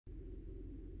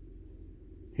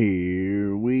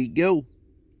Here we go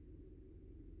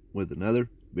with another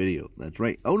video. That's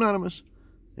right, Anonymous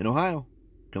in Ohio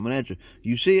coming at you.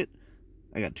 You see it?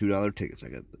 I got $2 tickets. I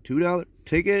got the $2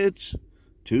 tickets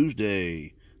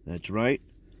Tuesday. That's right.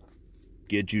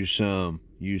 Get you some.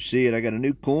 You see it? I got a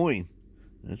new coin.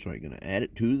 That's right. Going to add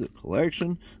it to the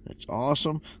collection. That's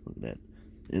awesome. Look at that.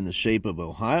 In the shape of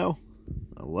Ohio.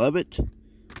 I love it.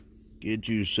 Get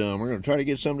you some. We're going to try to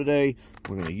get some today.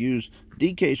 We're going to use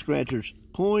DK Scratcher's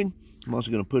coin. I'm also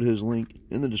going to put his link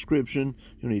in the description.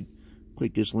 You'll need to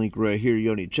click this link right here.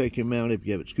 You'll need to check him out if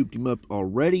you haven't scooped him up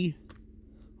already.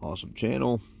 Awesome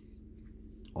channel.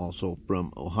 Also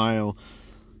from Ohio.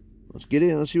 Let's get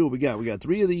in. Let's see what we got. We got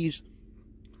 3 of these.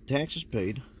 Taxes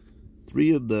paid.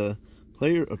 3 of the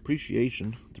player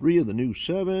appreciation. 3 of the new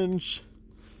 7s.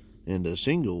 And a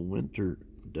single winter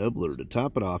doubler to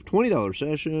top it off. $20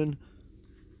 session.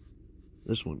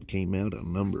 This one came out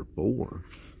on number 4.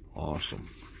 Awesome.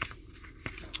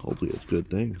 Hopefully it's good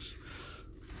things.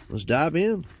 Let's dive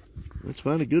in. Let's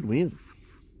find a good win.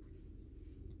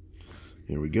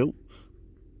 Here we go.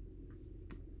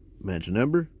 Match a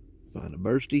number. Find a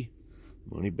bursty.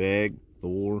 Money bag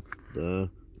for the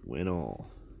win all.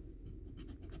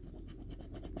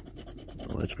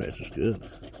 Oh, that scratch is good.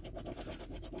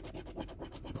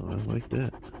 Oh, I like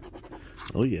that.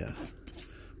 Oh yeah.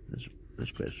 That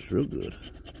scratch is real good.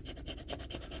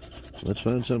 Let's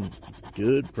find some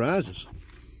good prizes.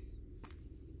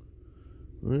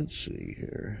 Let's see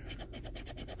here.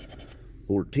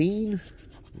 14.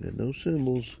 Got no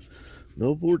symbols.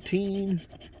 No 14.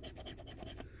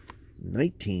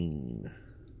 19.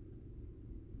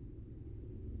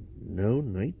 No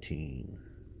 19.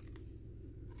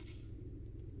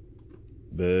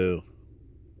 Boo.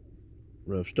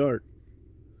 Rough start.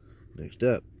 Next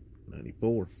up,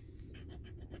 94.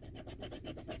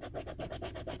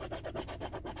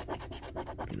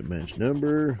 Get a match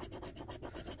number.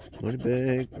 Money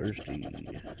bag,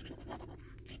 bursty.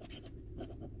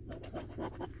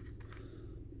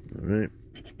 Alright.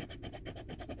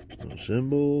 No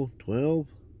symbol, 12.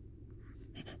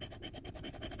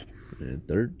 And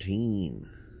 13.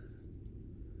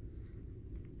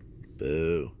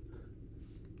 Boo.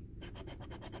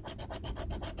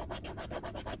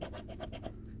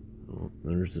 Oh,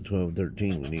 there's the 12,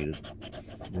 13 we needed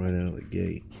right out of the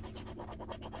gate.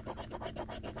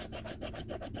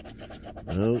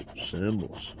 No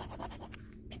symbols.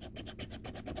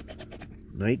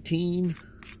 19.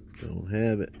 Don't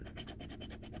have it.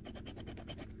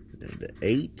 And the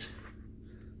 8.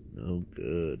 No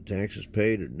good. Taxes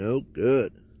paid are no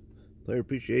good. Player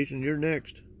appreciation, you're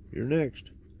next. You're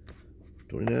next.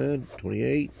 29,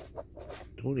 28,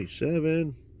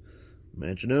 27.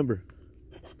 Match a number.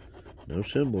 No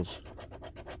symbols.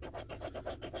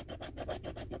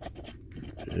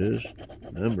 Just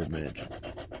number matching.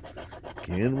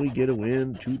 Can we get a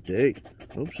win today?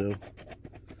 Hope so.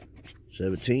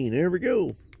 17. There we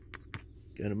go.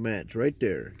 Got a match right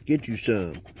there. Get you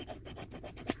some.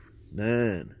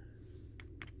 9.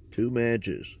 2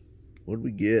 matches. What did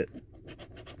we get?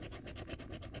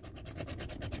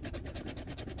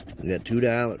 We got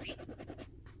 $2.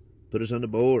 Put us on the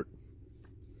board.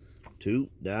 $2.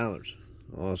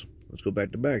 Awesome. Let's go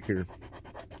back to back here.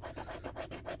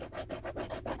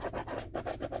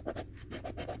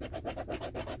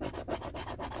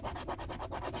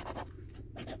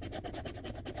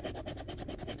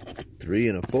 $3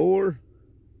 and a 4.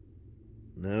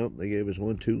 Nope, they gave us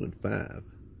 1, 2, and 5.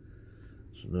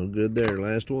 So no good there.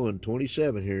 Last one,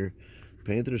 27 here.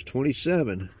 Panthers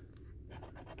 27.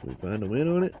 Can we find a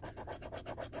win on it?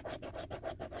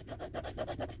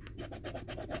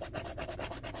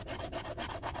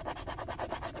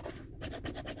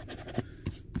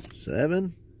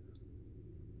 $7.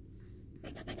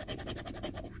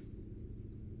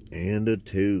 And a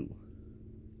 2.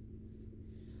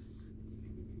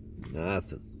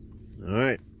 Nothing.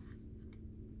 Alright.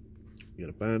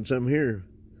 Gotta find some here.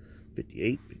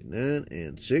 58, 59,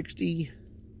 and 60.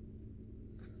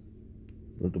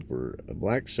 Looking for a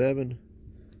black 7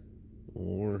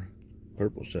 or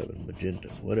purple 7, magenta,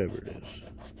 whatever it is.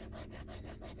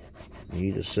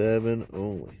 Need a 7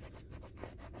 only.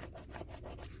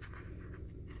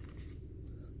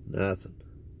 Nothing.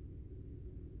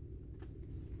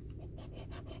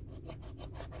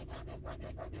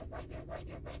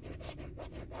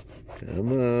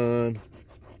 Come on.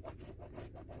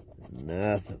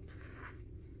 Nothing.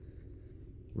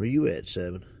 Where you at,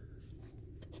 7?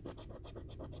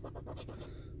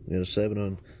 We got a 7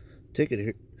 on ticket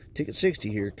here. Ticket 60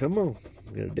 here. Come on.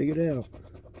 We gotta dig it out.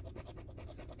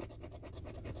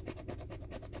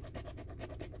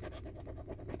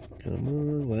 Come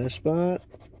on, last spot.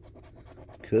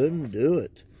 couldn't do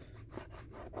it.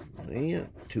 Man,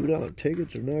 $2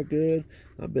 tickets are not good.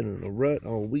 I've been in a rut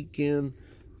all weekend.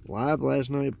 Live last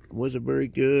night wasn't very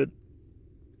good.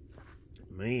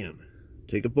 Man,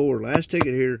 ticket 4. Last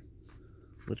ticket here.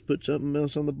 Let's put something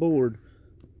else on the board.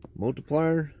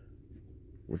 Multiplier,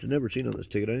 which I've never seen on this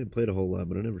ticket. I didn't play it a whole lot,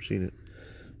 but I've never seen it.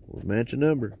 We'll match a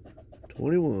number.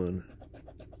 21.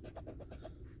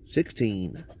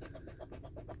 16.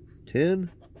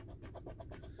 10.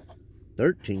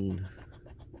 13.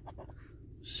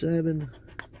 7.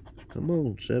 Come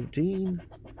on, 17.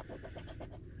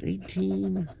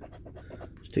 18.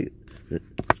 Let's take it.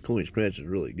 This coin scratch is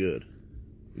really good.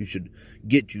 You should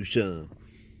get you some.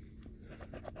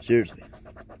 Seriously.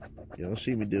 Y'all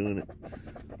see me doing it.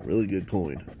 Really good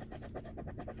coin.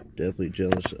 Definitely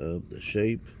jealous of the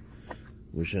shape.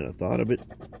 Wish I'd have thought of it.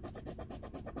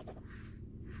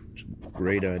 It's a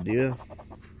great idea.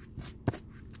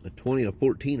 A 20 and a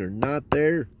 14 are not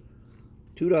there.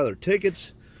 $2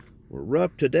 tickets. We're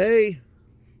rough today.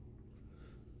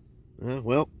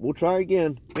 Well, we'll try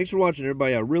again. Thanks for watching,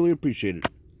 everybody. I really appreciate it.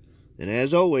 And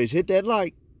as always, hit that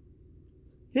like.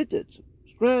 Hit that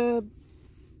subscribe.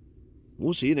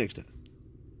 We'll see you next time.